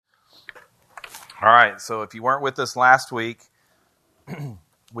All right, so if you weren't with us last week,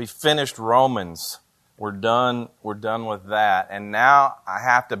 we finished Romans. We're done with that. And now I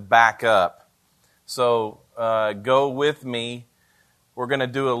have to back up. So go with me. We're going to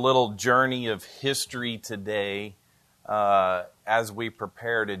do a little journey of history today as we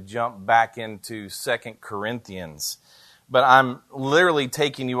prepare to jump back into 2 Corinthians. But I'm literally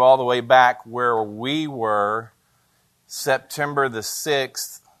taking you all the way back where we were September the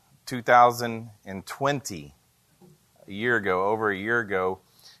 6th, 2020, over a year ago.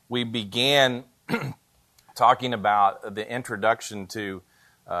 We began talking about the introduction to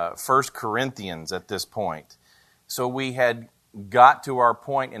 1 Corinthians at this point. So we had got to our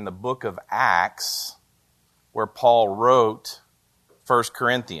point in the book of Acts where Paul wrote 1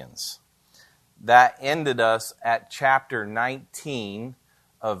 Corinthians. That ended us at chapter 19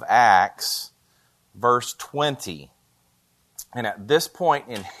 of Acts, verse 20. And at this point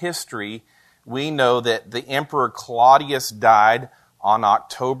in history, we know that the Emperor Claudius died on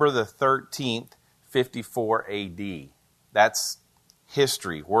October the 13th, 54 AD. That's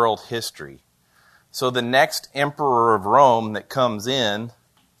history, world history. So the next emperor of Rome that comes in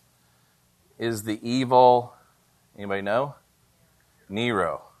is the evil, anybody know?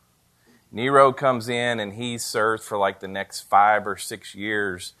 Nero. Nero comes in and he serves for like the next 5 or 6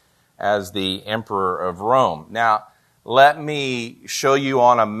 years as the emperor of Rome. Now, let me show you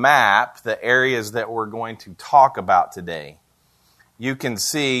on a map the areas that we're going to talk about today. You can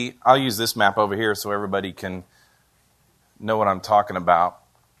see, I'll use this map over here so everybody can know what I'm talking about.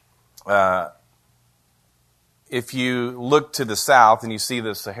 If you look to the south and you see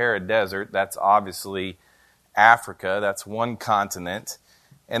the Sahara Desert, that's obviously Africa. That's one continent.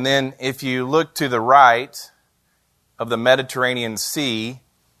 And then if you look to the right of the Mediterranean Sea,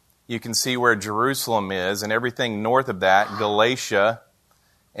 you can see where Jerusalem is, and everything north of that, Galatia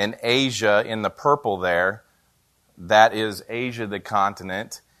and Asia in the purple there, that is Asia, the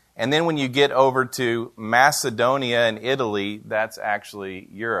continent. And then when you get over to Macedonia and Italy, that's actually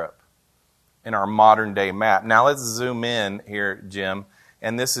Europe in our modern day map. Now let's zoom in here, Jim.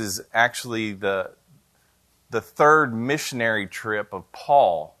 And this is actually the third missionary trip of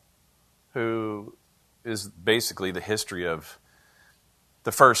Paul, who is basically the history of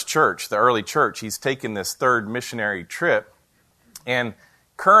the first church, the early church. He's taken this third missionary trip, and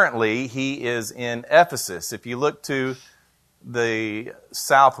currently he is in Ephesus. If you look to the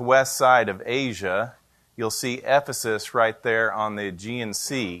southwest side of Asia, you'll see Ephesus right there on the Aegean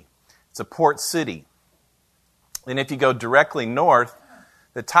Sea. It's a port city. And if you go directly north,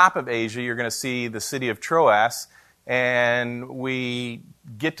 the top of Asia, you're going to see the city of Troas, and we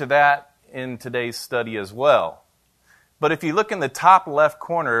get to that in today's study as well. But if you look in the top left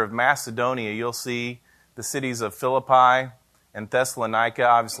corner of Macedonia, you'll see the cities of Philippi and Thessalonica,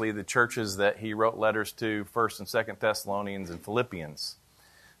 obviously the churches that he wrote letters to, 1st and 2nd Thessalonians and Philippians.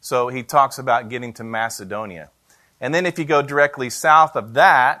 So he talks about getting to Macedonia. And then if you go directly south of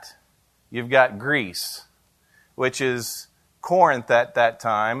that, you've got Greece, which is Corinth at that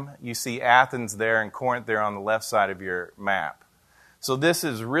time. You see Athens there and Corinth there on the left side of your map. So this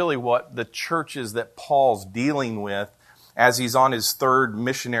is really what the churches that Paul's dealing with as he's on his third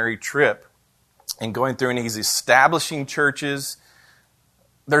missionary trip and going through, and he's establishing churches.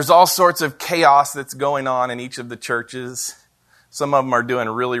 There's all sorts of chaos that's going on in each of the churches. Some of them are doing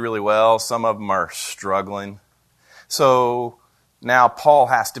really, really well. Some of them are struggling. So now Paul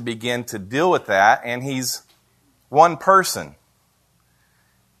has to begin to deal with that, and he's one person.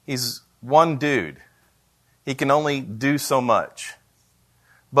 He's one dude. He can only do so much.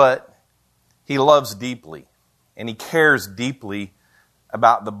 But he loves deeply. And he cares deeply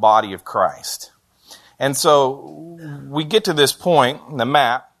about the body of Christ. And so we get to this point in the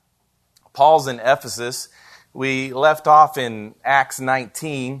map. Paul's in Ephesus. We left off in Acts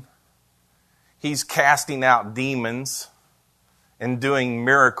 19. He's casting out demons and doing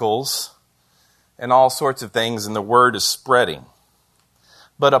miracles and all sorts of things, and the word is spreading.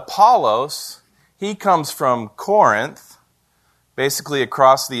 But Apollos, he comes from Corinth, basically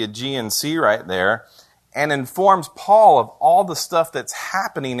across the Aegean Sea right there, and informs Paul of all the stuff that's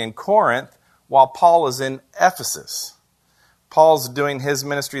happening in Corinth while Paul is in Ephesus. Paul's doing his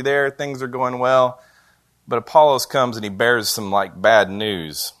ministry there, things are going well, but Apollos comes and he bears some bad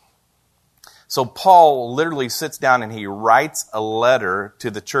news. So Paul literally sits down and he writes a letter to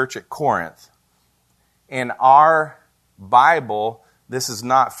the church at Corinth. In our Bible, this is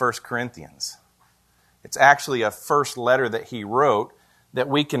not 1 Corinthians. It's actually a first letter that he wrote, that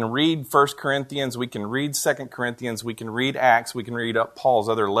we can read 1 Corinthians, we can read 2 Corinthians, we can read Acts, we can read Paul's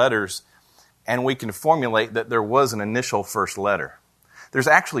other letters, and we can formulate that there was an initial first letter. There's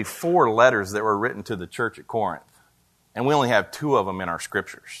actually 4 letters that were written to the church at Corinth, and we only have 2 of them in our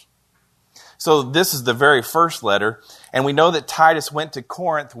scriptures. So this is the very first letter, and we know that Titus went to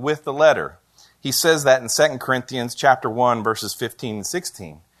Corinth with the letter. He says that in 2 Corinthians chapter 1, verses 15 and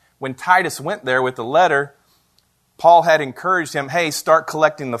 16. When Titus went there with the letter, Paul had encouraged him, hey, start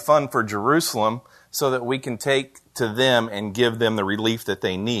collecting the fund for Jerusalem so that we can take to them and give them the relief that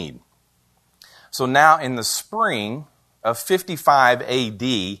they need. So now in the spring of 55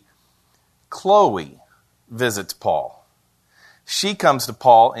 AD, Chloe visits Paul. She comes to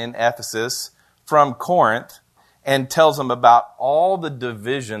Paul in Ephesus from Corinth and tells him about all the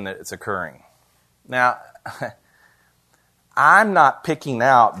division that is occurring. Now, I'm not picking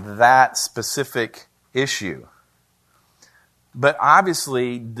out that specific issue. But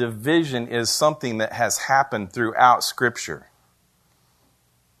obviously, division is something that has happened throughout Scripture.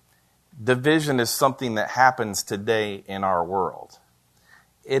 Division is something that happens today in our world.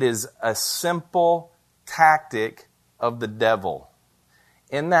 It is a simple tactic of the devil.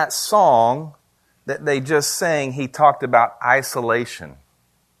 In that song that they just sang, he talked about isolation.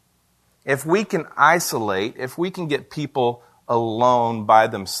 If we can isolate, if we can get people alone by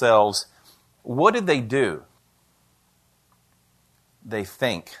themselves, what do? They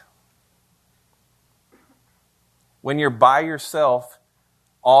think. When you're by yourself,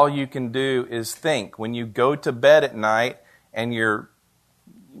 all you can do is think. When you go to bed at night and you're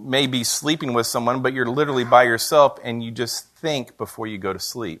maybe sleeping with someone, but you're literally by yourself and you just think before you go to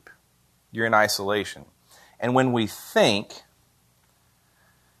sleep. You're in isolation. And when we think,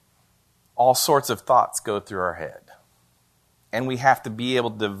 all sorts of thoughts go through our head. And we have to be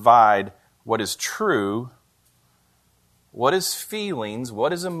able to divide what is true, what is feelings,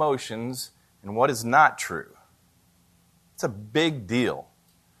 what is emotions, and what is not true. It's a big deal.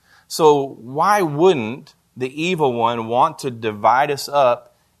 So why wouldn't the evil one want to divide us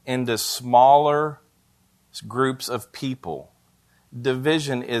up into smaller groups of people?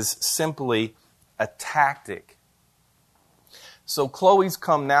 Division is simply a tactic. So Chloe's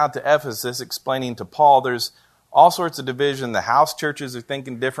come now to Ephesus explaining to Paul there's all sorts of division. The house churches are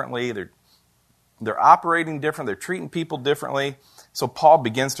thinking differently. They're operating different. They're treating people differently. So Paul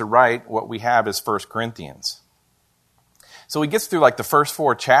begins to write what we have as 1 Corinthians. So he gets through like the first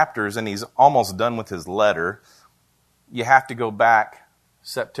 4 chapters and he's almost done with his letter. You have to go back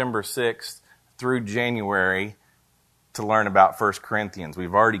September 6th through January to learn about 1 Corinthians.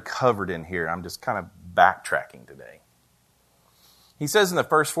 We've already covered in here. I'm just kind of backtracking today. He says in the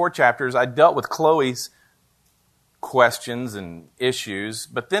first 4 chapters, I dealt with Chloe's questions and issues,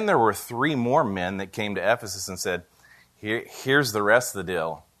 but then there were 3 more men that came to Ephesus and said, here's the rest of the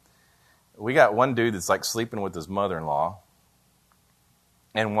deal. We got one dude that's like sleeping with his mother-in-law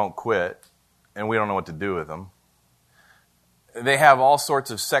and won't quit, and we don't know what to do with him. They have all sorts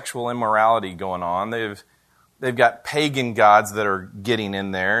of sexual immorality going on. They've got pagan gods that are getting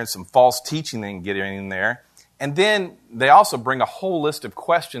in there and some false teaching that can get in there. And then they also bring a whole list of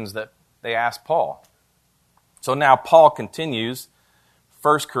questions that they ask Paul. So now Paul continues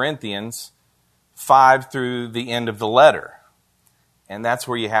 1 Corinthians 5 through the end of the letter. And that's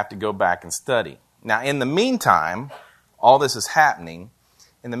where you have to go back and study. Now, in the meantime, all this is happening.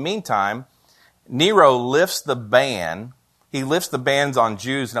 In the meantime, Nero lifts the ban. He lifts the bans on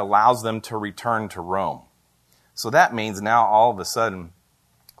Jews and allows them to return to Rome. So that means now all of a sudden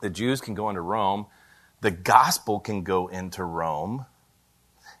the Jews can go into Rome. The gospel can go into Rome,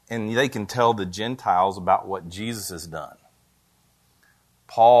 and they can tell the Gentiles about what Jesus has done.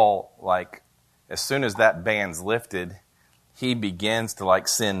 Paul, as soon as that ban's lifted, he begins to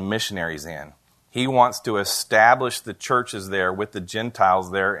send missionaries in. He wants to establish the churches there with the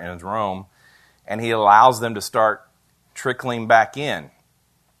Gentiles there in Rome, and he allows them to start trickling back in.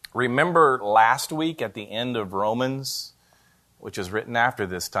 Remember last week at the end of Romans, which is written after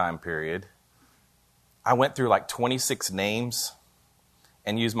this time period, I went through 26 names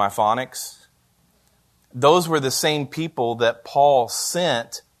and used my phonics. Those were the same people that Paul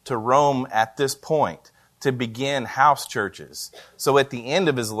sent to Rome at this point to begin house churches. So at the end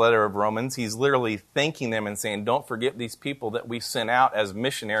of his letter of Romans, he's literally thanking them and saying, don't forget these people that we sent out as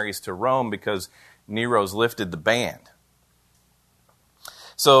missionaries to Rome because Nero's lifted the ban.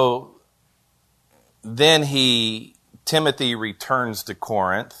 So then Timothy returns to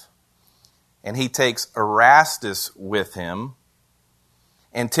Corinth, and he takes Erastus with him.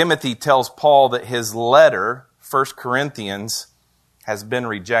 And Timothy tells Paul that his letter, 1 Corinthians, has been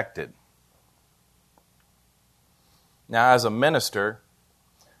rejected. Now, as a minister,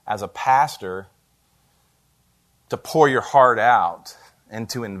 as a pastor, to pour your heart out and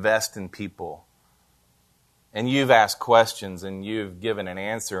to invest in people, And you've asked questions and you've given an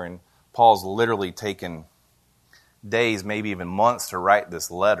answer, and Paul's literally taken days, maybe even months to write this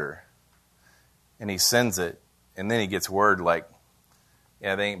letter. And he sends it, and then he gets word like,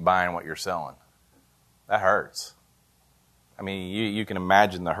 yeah, they ain't buying what you're selling. That hurts. I mean, you can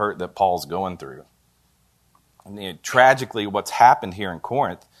imagine the hurt that Paul's going through. And tragically, what's happened here in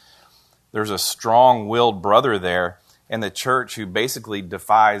Corinth, there's a strong-willed brother there in the church who basically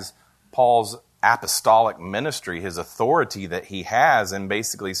defies Paul's apostolic ministry, his authority that he has, and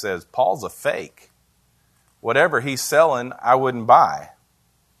basically says, Paul's a fake. Whatever he's selling, I wouldn't buy.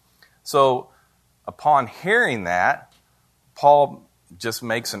 So upon hearing that, Paul just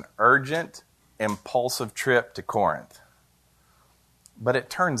makes an urgent, impulsive trip to Corinth. But it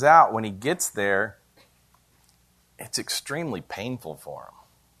turns out when he gets there, it's extremely painful for him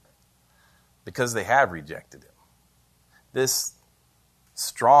because they have rejected him. This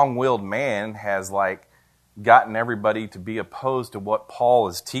strong-willed man has gotten everybody to be opposed to what Paul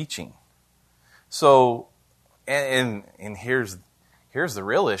is teaching. So, and here's the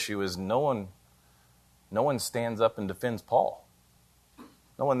real issue: is no one stands up and defends Paul.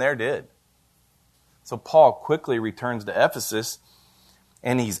 No one there did. So Paul quickly returns to Ephesus,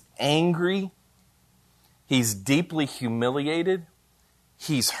 and he's angry. He's deeply humiliated.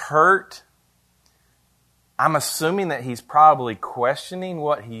 He's hurt. I'm assuming that he's probably questioning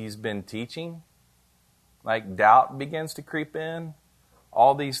what he's been teaching. Doubt begins to creep in.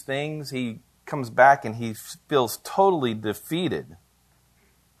 All these things. He comes back and he feels totally defeated.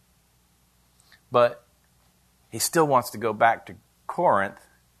 But he still wants to go back to Corinth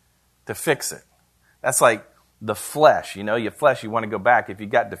to fix it. That's like the flesh. You want to go back. If you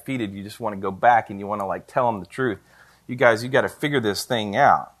got defeated, you just want to go back and you want to tell them the truth. You guys, you got to figure this thing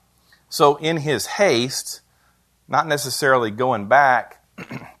out. So in his haste, not necessarily going back,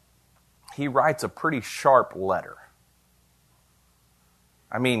 he writes a pretty sharp letter.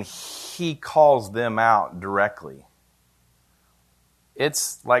 I mean, he calls them out directly.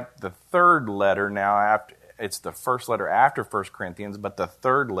 It's like the third letter now it's the first letter after 1 Corinthians, but the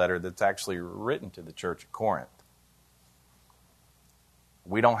third letter that's actually written to the church at Corinth.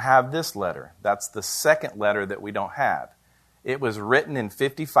 We don't have this letter. That's the second letter that we don't have. It was written in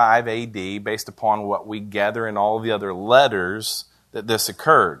 55 AD based upon what we gather in all the other letters that this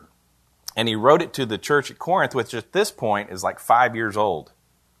occurred. And he wrote it to the church at Corinth, which at this point is 5 years old.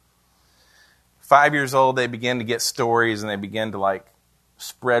 5 years old, they begin to get stories and they begin to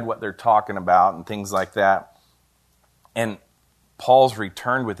spread what they're talking about and things like that. And Paul's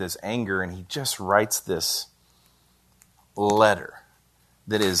returned with his anger, and he just writes this letter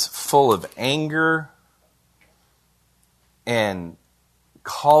that is full of anger and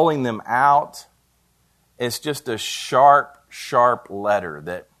calling them out. It's just a sharp, sharp letter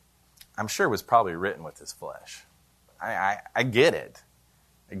that I'm sure was probably written with his flesh. I get it.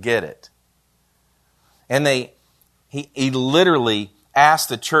 I get it. And he literally asked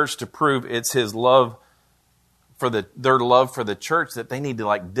the church to prove it's his love for their love for the church, that they need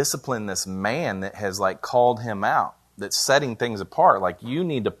to discipline this man that has called him out, that's setting things apart. You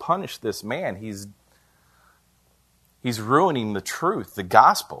need to punish this man. He's ruining the truth, the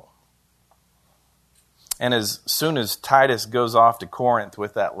gospel. And as soon as Titus goes off to Corinth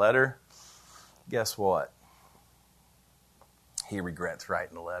with that letter, guess what? He regrets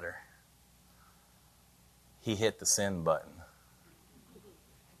writing the letter. He hit the send button.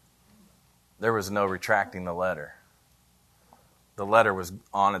 There was no retracting the letter. The letter was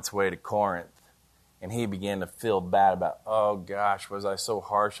on its way to Corinth, and he began to feel bad about, oh gosh, was I so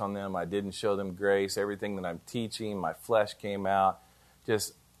harsh on them? I didn't show them grace. Everything that I'm teaching, my flesh came out.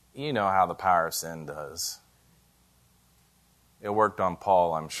 Just, you know how the power of sin does. It worked on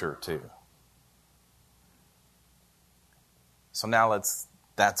Paul, I'm sure, too. So now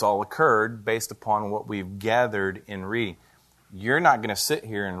that's all occurred based upon what we've gathered in reading. You're not going to sit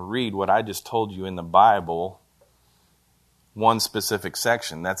here and read what I just told you in the Bible, one specific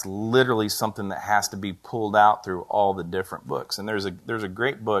section. That's literally something that has to be pulled out through all the different books. And there's a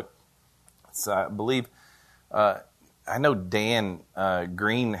great book. It's, I believe, I know Dan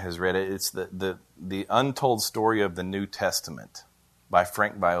Green has read it. It's the Untold Story of the New Testament by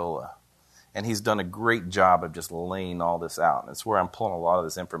Frank Viola. And he's done a great job of just laying all this out. And it's where I'm pulling a lot of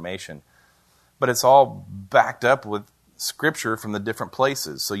this information. But it's all backed up with Scripture from the different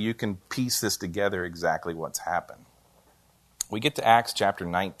places, so you can piece this together exactly what's happened. We get to Acts chapter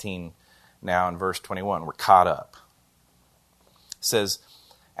 19 now in verse 21. We're caught up. It says,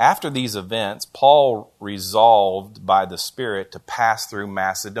 after these events, Paul resolved by the Spirit to pass through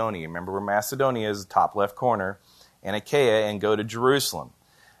Macedonia. Remember where Macedonia is, the top left corner, and Achaia, and go to Jerusalem.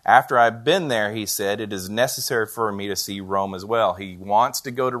 After I've been there, he said, it is necessary for me to see Rome as well. He wants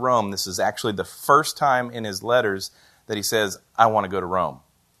to go to Rome. This is actually the first time in his letters that he says, I want to go to Rome.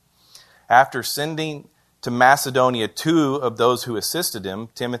 After sending to Macedonia 2 of those who assisted him,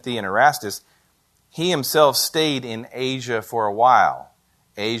 Timothy and Erastus, he himself stayed in Asia for a while.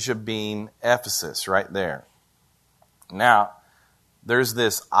 Asia being Ephesus, right there. Now, there's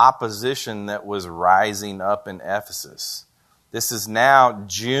this opposition that was rising up in Ephesus. This is now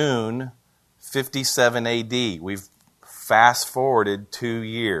June 57 AD. We've fast forwarded 2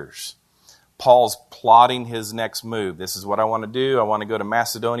 years. Paul's plotting his next move. This is what I want to do. I want to go to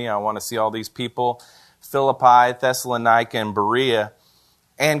Macedonia. I want to see all these people. Philippi, Thessalonica, and Berea,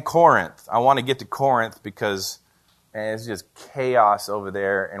 and Corinth. I want to get to Corinth because it's just chaos over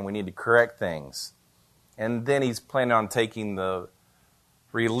there and we need to correct things. And then he's planning on taking the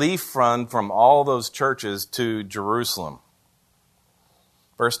relief fund from all those churches to Jerusalem.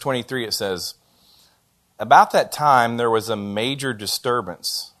 Verse 23, it says, about that time there was a major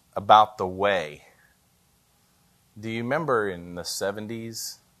disturbance about the way. Do you remember in the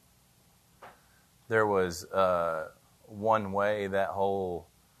 70s, there was one way, that whole,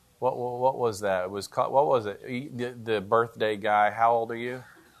 what was that? It was called, what was it? The birthday guy, how old are you?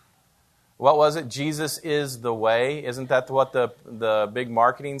 What was it? Jesus is the way. Isn't that what the big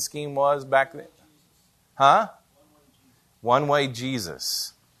marketing scheme was back then? Huh? One way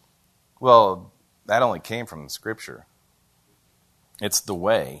Jesus. Well, that only came from the Scripture. It's the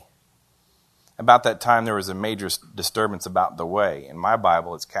way. About that time, there was a major disturbance about the way. In my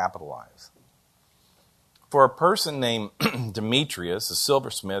Bible, it's capitalized. For a person named Demetrius, a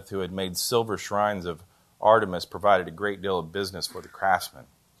silversmith who had made silver shrines of Artemis, provided a great deal of business for the craftsmen.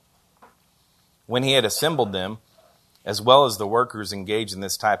 When he had assembled them, as well as the workers engaged in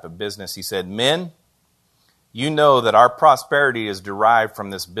this type of business, he said, men, you know that our prosperity is derived from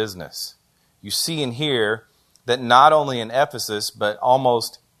this business. You see and hear that not only in Ephesus, but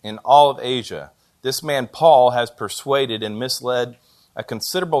almost in all of Asia, this man Paul has persuaded and misled a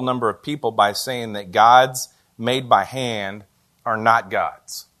considerable number of people by saying that gods made by hand are not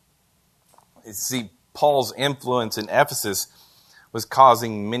gods. You see, Paul's influence in Ephesus was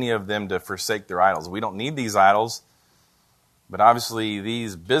causing many of them to forsake their idols. We don't need these idols, but obviously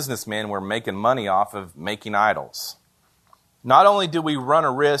these businessmen were making money off of making idols. Not only do we run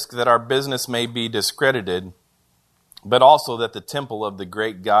a risk that our business may be discredited, but also that the temple of the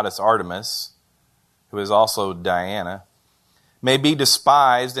great goddess Artemis, who is also Diana, may be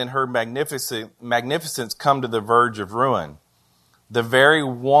despised and her magnificence come to the verge of ruin. The very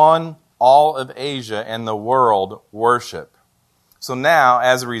one all of Asia and the world worship. So now,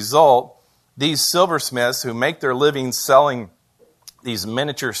 as a result, these silversmiths who make their living selling these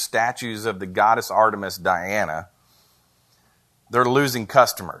miniature statues of the goddess Artemis, Diana, they're losing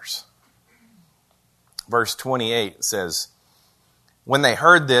customers. Verse 28 says, when they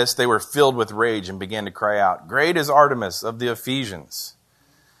heard this, they were filled with rage and began to cry out, great is Artemis of the Ephesians.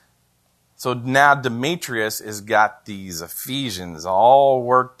 So now Demetrius has got these Ephesians all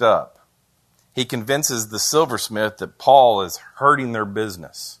worked up. He convinces the silversmith that Paul is hurting their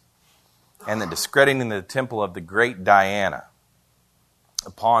business and that discrediting the temple of the great Diana.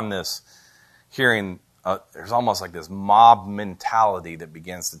 Upon this hearing, there's almost like this mob mentality that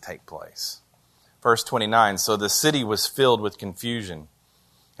begins to take place. Verse 29, so the city was filled with confusion,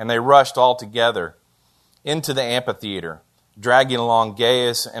 and they rushed all together into the amphitheater, dragging along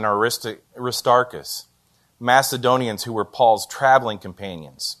Gaius and Aristarchus, Macedonians who were Paul's traveling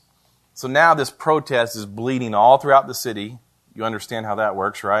companions. So now this protest is bleeding all throughout the city. You understand how that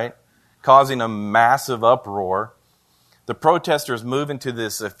works, right? Causing a massive uproar. The protesters move into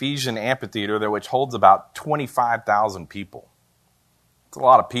this Ephesian amphitheater, which holds about 25,000 people. It's a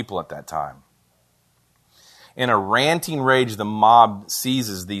lot of people at that time. In a ranting rage, the mob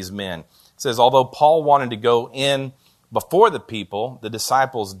seizes these men. It says, although Paul wanted to go in before the people, the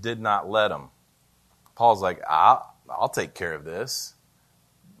disciples did not let him. Paul's like, I'll take care of this.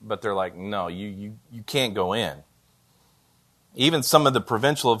 But they're like, no, you can't go in. Even some of the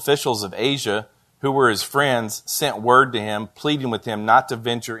provincial officials of Asia, who were his friends, sent word to him, pleading with him not to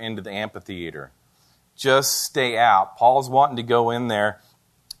venture into the amphitheater. Just stay out. Paul's wanting to go in there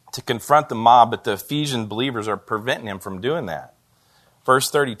to confront the mob, but the Ephesian believers are preventing him from doing that. Verse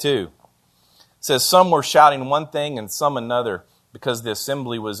 32 says, some were shouting one thing and some another because the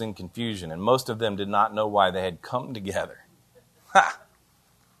assembly was in confusion, and most of them did not know why they had come together. Ha!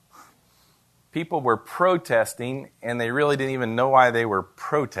 People were protesting, and they really didn't even know why they were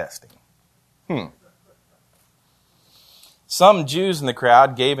protesting. Some Jews in the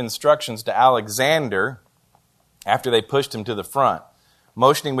crowd gave instructions to Alexander after they pushed him to the front.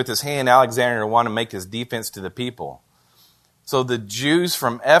 Motioning with his hand, Alexander wanted to make his defense to the people. So the Jews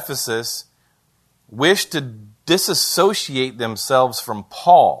from Ephesus wished to disassociate themselves from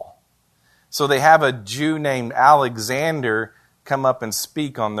Paul. So they have a Jew named Alexander come up and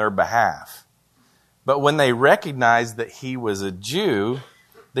speak on their behalf. But when they recognized that he was a Jew,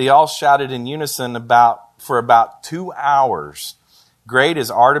 they all shouted in unison for about 2 hours, "Great is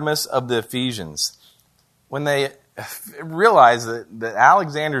Artemis of the Ephesians." When they realize that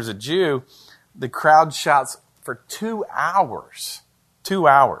Alexander's a Jew, the crowd shouts for 2 hours. 2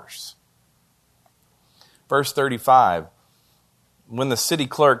 hours. Verse 35, when the city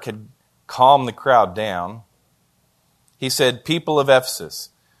clerk had calmed the crowd down, he said, "People of Ephesus,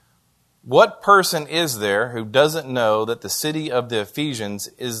 what person is there who doesn't know that the city of the Ephesians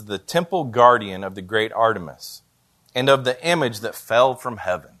is the temple guardian of the great Artemis and of the image that fell from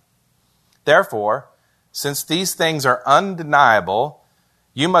heaven? Therefore, since these things are undeniable,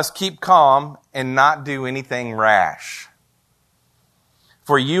 you must keep calm and not do anything rash.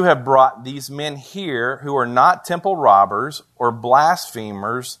 For you have brought these men here who are not temple robbers or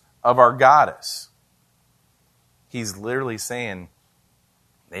blasphemers of our goddess." He's literally saying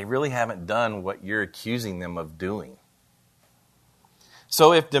they really haven't done what you're accusing them of doing.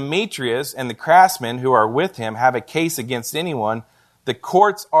 "So if Demetrius and the craftsmen who are with him have a case against anyone, the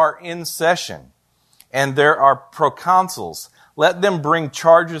courts are in session, and there are proconsuls. Let them bring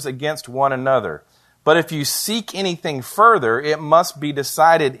charges against one another. But if you seek anything further, it must be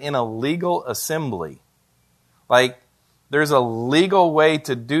decided in a legal assembly." Like, there's a legal way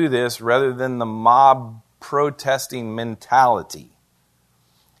to do this rather than the mob protesting mentality.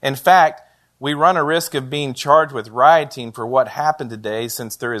 In fact, we run a risk of being charged with rioting for what happened today,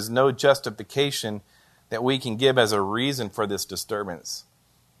 since there is no justification that we can give as a reason for this disturbance.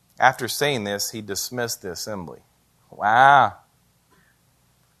 After saying this, he dismissed the assembly. Wow.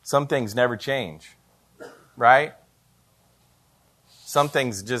 Some things never change, right? Some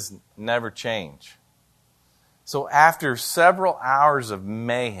things just never change. So after several hours of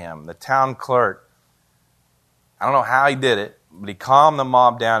mayhem, the town clerk, I don't know how he did it, but he calmed the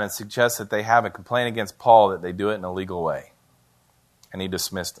mob down and suggested that they have a complaint against Paul, that they do it in a legal way. And he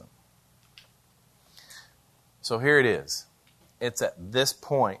dismissed them. So here it is. It's at this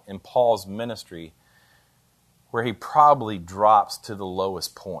point in Paul's ministry where he probably drops to the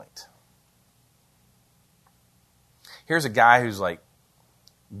lowest point. Here's a guy who's like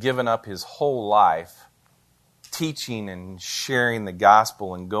given up his whole life teaching and sharing the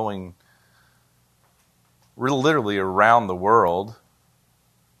gospel and going literally around the world,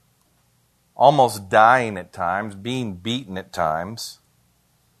 almost dying at times, being beaten at times.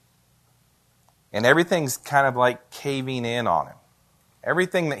 And everything's kind of like caving in on him.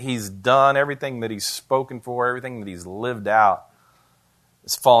 Everything that he's done, everything that he's spoken for, everything that he's lived out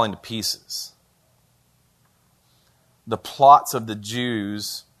is falling to pieces. The plots of the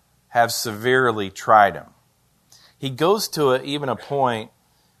Jews have severely tried him. He goes to even a point,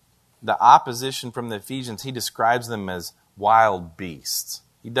 the opposition from the Ephesians, he describes them as wild beasts.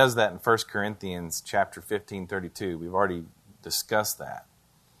 He does that in 1 Corinthians chapter 15:32. We've already discussed that.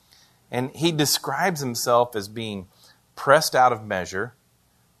 And he describes himself as being pressed out of measure,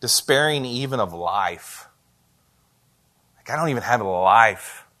 despairing even of life. Like, I don't even have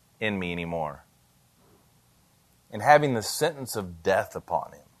life in me anymore. And having the sentence of death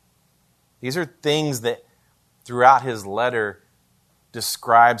upon him. These are things that throughout his letter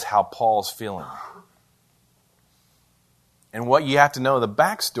describes how Paul's feeling. And what you have to know, the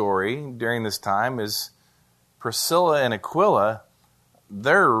backstory during this time is Priscilla and Aquila,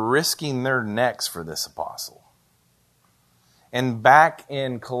 they're risking their necks for this apostle. And back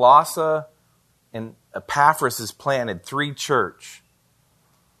in Colossae, and Epaphras has planted 3 churches.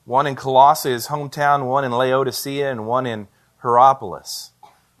 One in Colossae, his hometown, one in Laodicea, and one in Hierapolis.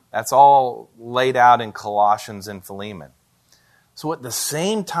 That's all laid out in Colossians and Philemon. So at the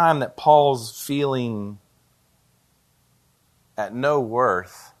same time that Paul's feeling at no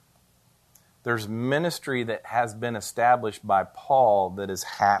worth, there's ministry that has been established by Paul that is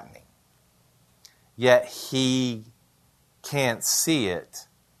happening. Yet he can't see it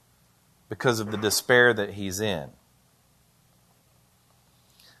because of the despair that he's in.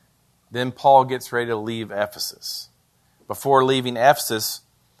 Then Paul gets ready to leave Ephesus. Before leaving Ephesus,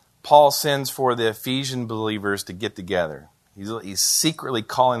 Paul sends for the Ephesian believers to get together. He's secretly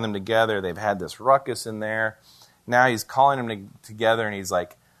calling them together. They've had this ruckus in there. Now he's calling them together and he's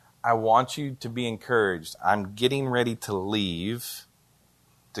like, I want you to be encouraged. I'm getting ready to leave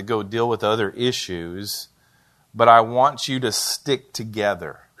to go deal with other issues, but I want you to stick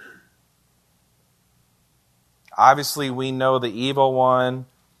together. Obviously, we know the evil one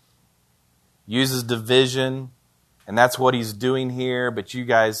uses division, and that's what he's doing here. But you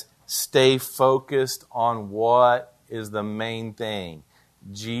guys stay focused on what is the main thing.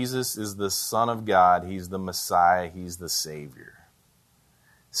 Jesus is the Son of God. He's the Messiah. He's the Savior.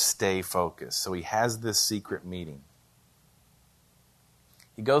 Stay focused. So he has this secret meeting.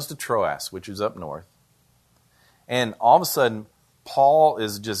 He goes to Troas, which is up north. And all of a sudden, Paul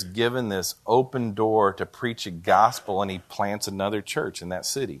is just given this open door to preach a gospel, and he plants another church in that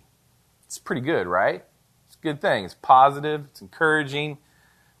city. It's pretty good, right? It's a good thing. It's positive. It's encouraging.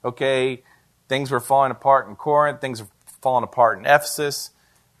 Okay, things were falling apart in Corinth. Things are falling apart in Ephesus.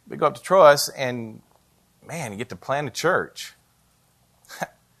 We go up to Troas, and man, you get to plant a church.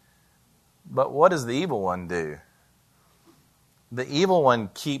 But what does the evil one do? The evil one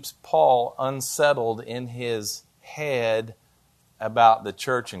keeps Paul unsettled in his head about the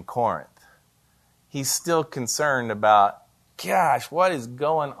church in Corinth. He's still concerned about, gosh, what is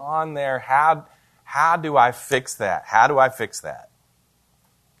going on there? How do I fix that? How do I fix that?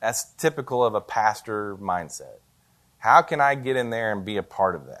 That's typical of a pastor mindset. How can I get in there and be a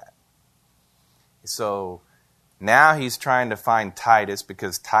part of that? So now he's trying to find Titus,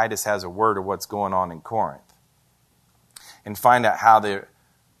 because Titus has a word of what's going on in Corinth, and find out how the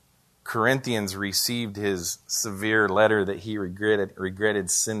Corinthians received his severe letter that he regretted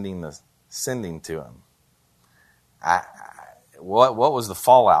sending to him. What was the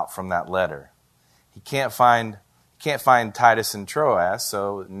fallout from that letter? He can't find Titus in Troas,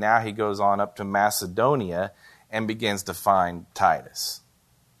 so now he goes on up to Macedonia and begins to find Titus.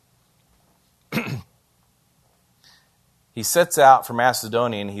 He sets out for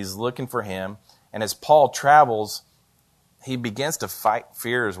Macedonia, and he's looking for him. And as Paul travels, he begins to fight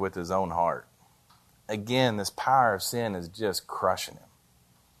fears with his own heart. Again, this power of sin is just crushing him.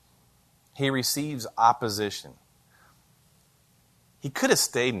 He receives opposition. He could have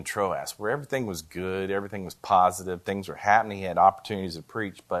stayed in Troas, where everything was good, everything was positive, things were happening, he had opportunities to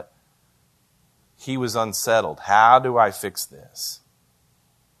preach, but he was unsettled. How do I fix this?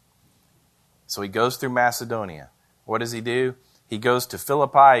 So he goes through Macedonia. What does he do? He goes to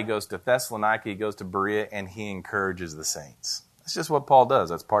Philippi, he goes to Thessalonica, he goes to Berea, and he encourages the saints. That's just what Paul does.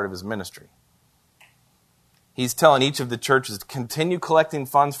 That's part of his ministry. He's telling each of the churches to continue collecting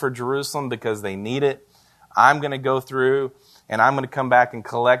funds for Jerusalem because they need it. I'm going to go through, and I'm going to come back and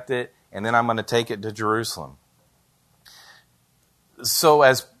collect it, and then I'm going to take it to Jerusalem. So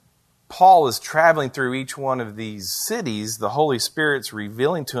as Paul is traveling through each one of these cities, the Holy Spirit's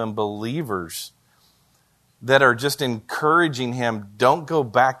revealing to him believers that are just encouraging him, don't go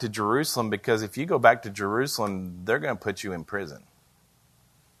back to Jerusalem, because if you go back to Jerusalem, they're going to put you in prison.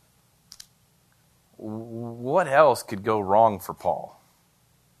 What else could go wrong for Paul?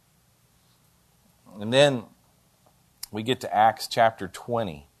 And then we get to Acts chapter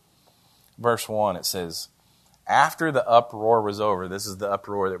 20, verse 1. It says, after the uproar was over, this is the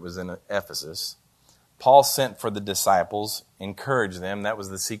uproar that was in Ephesus, Paul sent for the disciples, encouraged them. That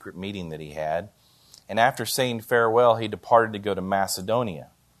was the secret meeting that he had. And after saying farewell, he departed to go to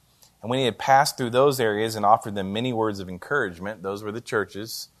Macedonia. And when he had passed through those areas and offered them many words of encouragement, those were the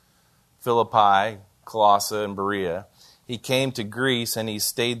churches, Philippi, Colossae, and Berea, he came to Greece, and he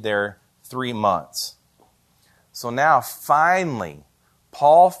stayed there 3 months. So now, finally,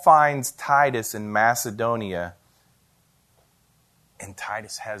 Paul finds Titus in Macedonia, and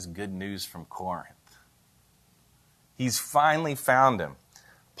Titus has good news from Corinth. He's finally found him.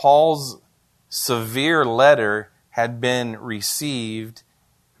 Paul's severe letter had been received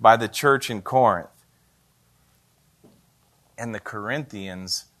by the church in Corinth. And the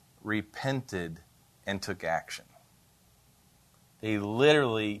Corinthians repented and took action. They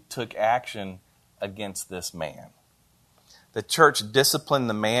literally took action against this man. The church disciplined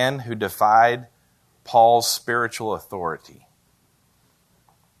the man who defied Paul's spiritual authority.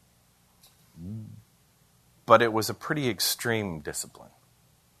 But it was a pretty extreme discipline.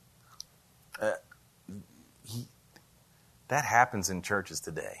 That happens in churches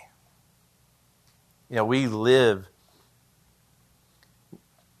today. You know, we live,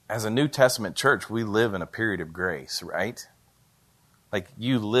 as a New Testament church, we live in a period of grace, right? Like,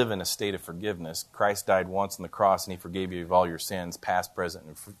 you live in a state of forgiveness. Christ died once on the cross, and he forgave you of all your sins, past,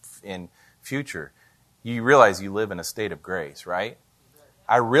 present, and future. You realize you live in a state of grace, right?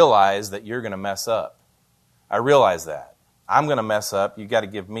 I realize that you're going to mess up. I realize that. I'm going to mess up. You've got to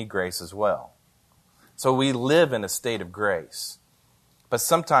give me grace as well. So we live in a state of grace. But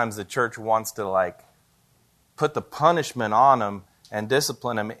sometimes the church wants to put the punishment on them and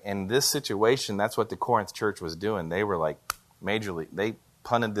discipline them. In this situation, that's what the Corinth church was doing. They were majorly, they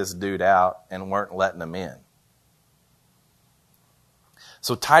punted this dude out and weren't letting him in.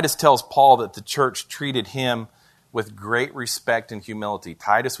 So Titus tells Paul that the church treated him with great respect and humility.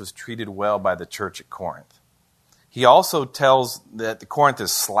 Titus was treated well by the church at Corinth. He also tells that the Corinth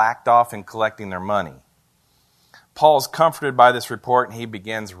is slacked off in collecting their money. Paul's comforted by this report, and he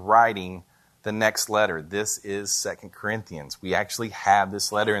begins writing the next letter. This is 2 Corinthians. We actually have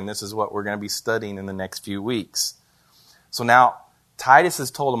this letter, and this is what we're going to be studying in the next few weeks. So now, Titus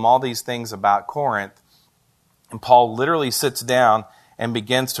has told him all these things about Corinth, and Paul literally sits down and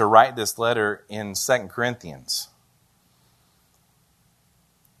begins to write this letter in 2 Corinthians.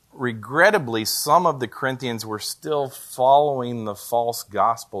 Regrettably, some of the Corinthians were still following the false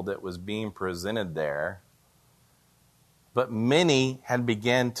gospel that was being presented there, but many had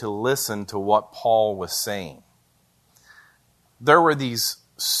begun to listen to what Paul was saying. There were these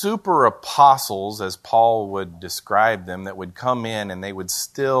super apostles, as Paul would describe them, that would come in and they would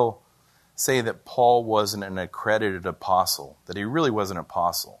still say that Paul wasn't an accredited apostle, that he really was an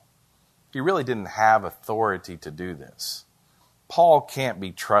apostle. He really didn't have authority to do this. Paul can't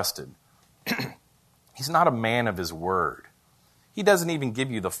be trusted. He's not a man of his word. He doesn't even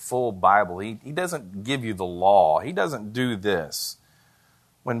give you the full Bible. He doesn't give you the law. He doesn't do this.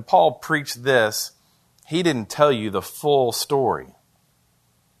 When Paul preached this, he didn't tell you the full story.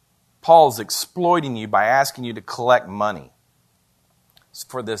 Paul's exploiting you by asking you to collect money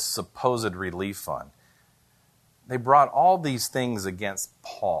for this supposed relief fund. They brought all these things against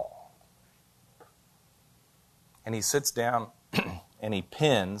Paul. And he sits down and he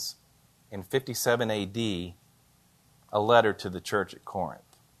pens in 57 AD a letter to the church at Corinth.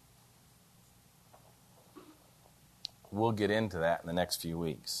 We'll get into that in the next few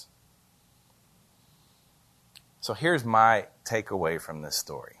weeks. So here's my takeaway from this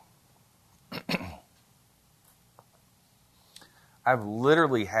story. I've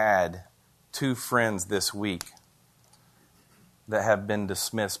literally had 2 friends this week that have been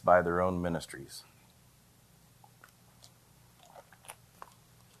dismissed by their own ministries.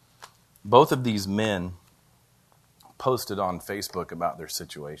 Both of these men posted on Facebook about their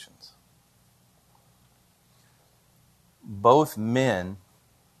situations. Both men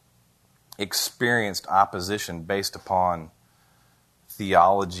experienced opposition based upon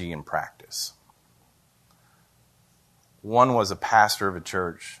theology and practice. One was a pastor of a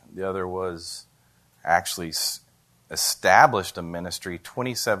church. The other was actually established a ministry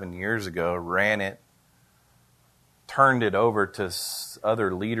 27 years ago, ran it, turned it over to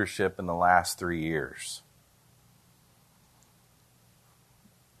other leadership in the last 3 years,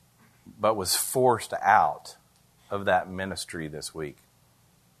 but was forced out of that ministry this week.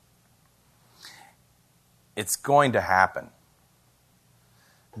 It's going to happen.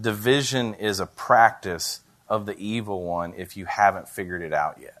 Division is a practice of the evil one if you haven't figured it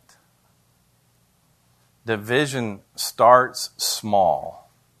out yet. Division starts small,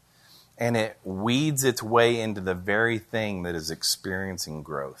 and it weeds its way into the very thing that is experiencing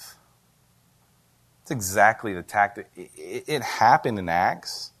growth. It's exactly the tactic. It happened in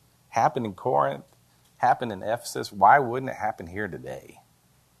Acts, happened in Corinth, happened in Ephesus. Why wouldn't it happen here today?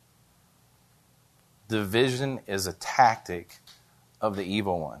 Division is a tactic of the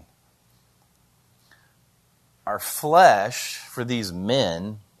evil one. Our flesh, for these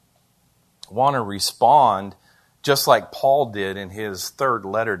men, want to respond just like Paul did in his 3rd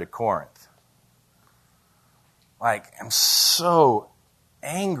letter to Corinth. Like, I'm so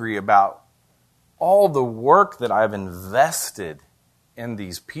angry about all the work that I've invested in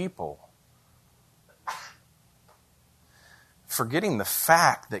these people, forgetting the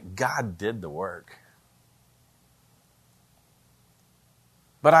fact that God did the work.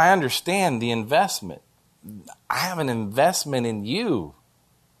 But I understand the investment. I have an investment in you.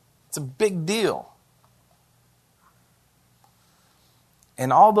 It's a big deal.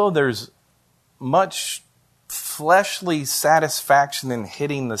 And although there's much fleshly satisfaction in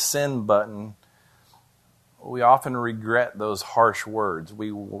hitting the sin button, we often regret those harsh words.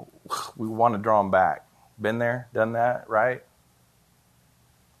 We want to draw them back. Been there, done that, right?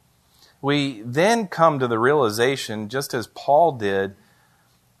 We then come to the realization, just as Paul did,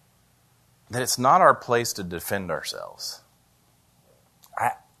 that it's not our place to defend ourselves.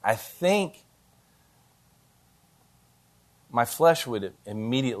 I think my flesh would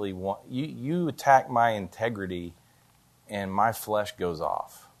immediately want, you attack my integrity and my flesh goes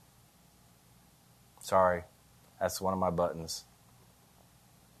off. Sorry, that's one of my buttons.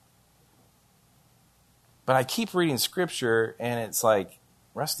 But I keep reading Scripture and it's like,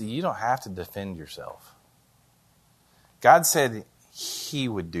 Rusty, you don't have to defend yourself. God said He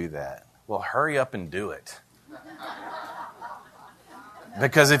would do that. Well, hurry up and do it.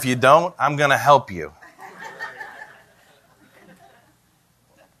 Because if you don't, I'm going to help you.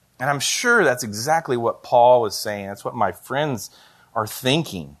 And I'm sure that's exactly what Paul was saying. That's what my friends are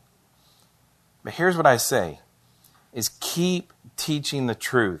thinking. But here's what I say, is keep teaching the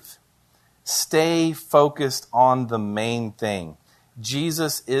truth. Stay focused on the main thing.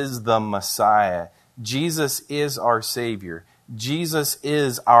 Jesus is the Messiah. Jesus is our Savior. Jesus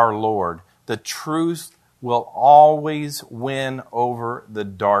is our Lord. The truth will always win over the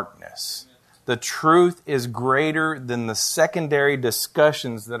darkness. The truth is greater than the secondary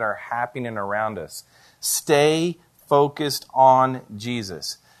discussions that are happening around us. Stay focused on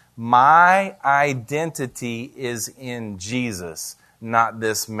Jesus. My identity is in Jesus, not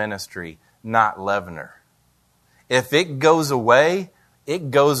this ministry, not Levener. If it goes away,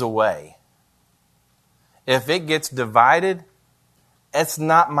 it goes away. If it gets divided, it's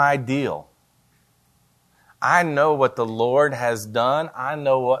not my deal. I know what the Lord has done. I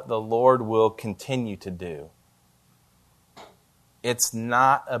know what the Lord will continue to do. It's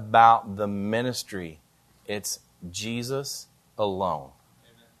not about the ministry. It's Jesus alone.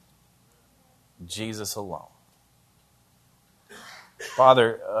 Jesus alone.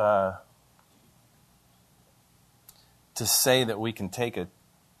 Father, to say that we can take a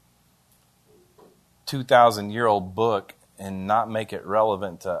 2,000-year-old book and not make it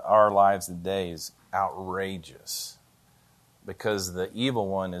relevant to our lives today is outrageous, because the evil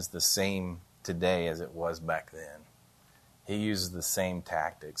one is the same today as it was back then. He uses the same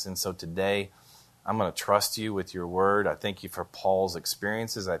tactics. And so today, I'm going to trust you with your word. I thank you for Paul's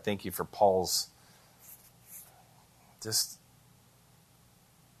experiences. I thank you for Paul's just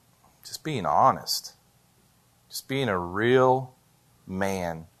being honest. Just being a real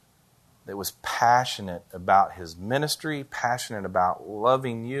man that was passionate about his ministry, passionate about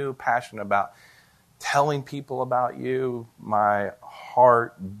loving you, passionate about telling people about you. My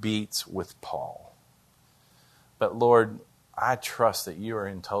heart beats with Paul. But Lord, I trust that you are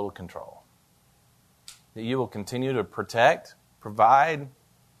in total control. That you will continue to protect, provide,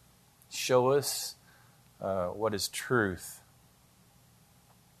 show us what is truth.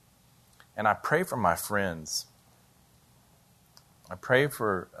 And I pray for my friends. I pray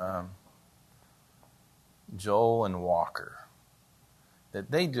for Joel and Walker, that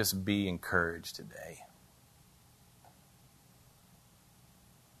they just be encouraged today.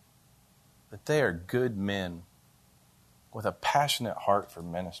 That they are good men with a passionate heart for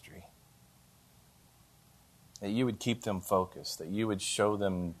ministry. That you would keep them focused, that you would show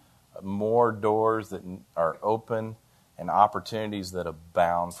them more doors that are open and opportunities that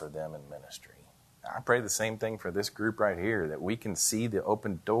abound for them in ministry. I pray the same thing for this group right here, that we can see the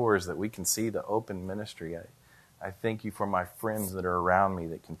open doors, that we can see the open ministry. I thank you for my friends that are around me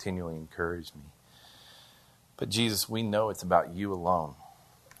that continually encourage me. But Jesus, we know it's about you alone,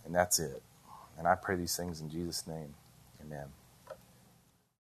 and that's it. And I pray these things in Jesus' name. Amen.